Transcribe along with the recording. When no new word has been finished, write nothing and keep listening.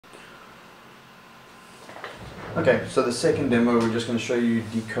Okay, so the second demo, we're just going to show you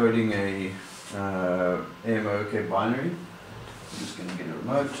decoding a AMOK binary. I'm just going to get a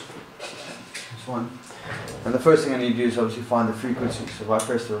remote, this one. And the first thing I need to do is obviously find the frequency. So if I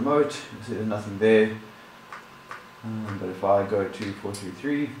press the remote, you see there's nothing there. But if I go to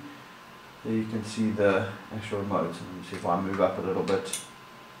 433, there you can see the actual remote. And see if I move up a little bit.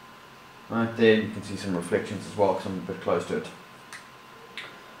 Right there, you can see some reflections as well because I'm a bit close to it.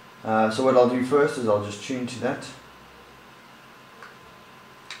 So what I'll do first is I'll just tune to that.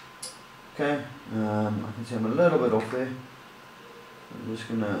 Okay, I can see I'm a little bit off there. I'm just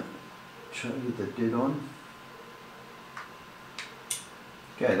going to try to get that dead on.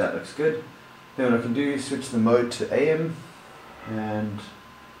 Okay, that looks good. Then what I can do is switch the mode to AM, and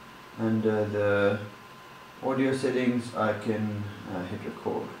under the audio settings I can hit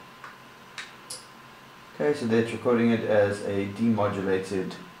record. Okay, so that's recording it as a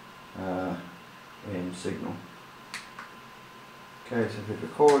demodulated AM signal. Okay, so hit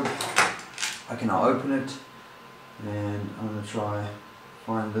record. I can now open it, and I'm going to try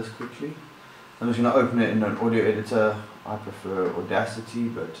find this quickly. I'm just going to open it in an audio editor. I prefer Audacity,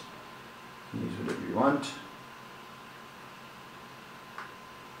 but you can use whatever you want.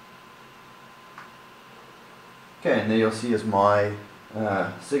 Okay, and there you'll see is my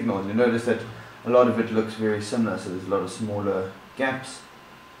signal. And you notice that a lot of it looks very similar, so there's a lot of smaller gaps.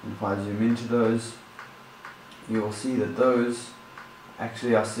 And if I zoom into those, you'll see that those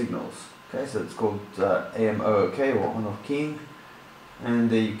actually are signals. Okay, so it's called AMOK, or on-off keying, and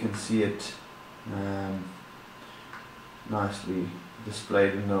there you can see it nicely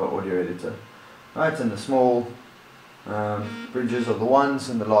displayed in the audio editor. Right, and the small bridges are the ones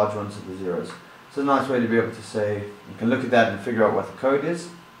and the large ones are the zeros. It's a nice way to be able to say, you can look at that and figure out what the code is.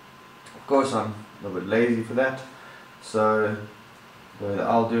 Of course I'm a little bit lazy for that, so the way that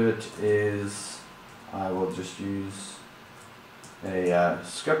I'll do it is I will just use a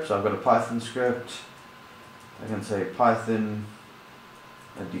script. So I've got a Python script. I can say Python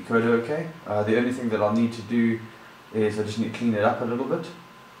decoder OK. The only thing that I'll need to do is I just need to clean it up a little bit.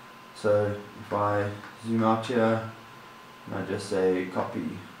 So if I zoom out here and I just say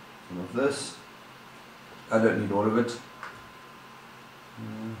copy some of this, I don't need all of it. So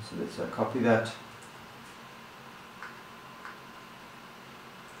let's copy that.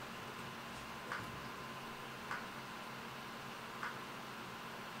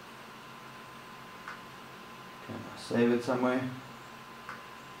 Save it somewhere. I'm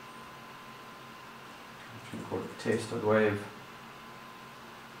going to call it test.wave.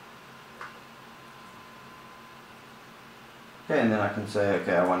 Okay, and then I can say,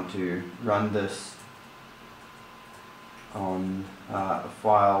 okay, I want to run this on a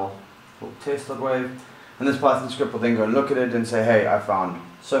file called test.wave. And this Python script will then go and look at it and say, hey, I found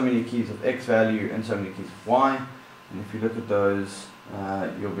so many keys of X value and so many keys of Y. And if you look at those,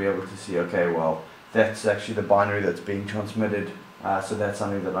 you'll be able to see, okay, well, that's actually the binary that's being transmitted, so that's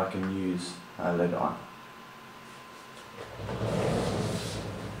something that I can use later on.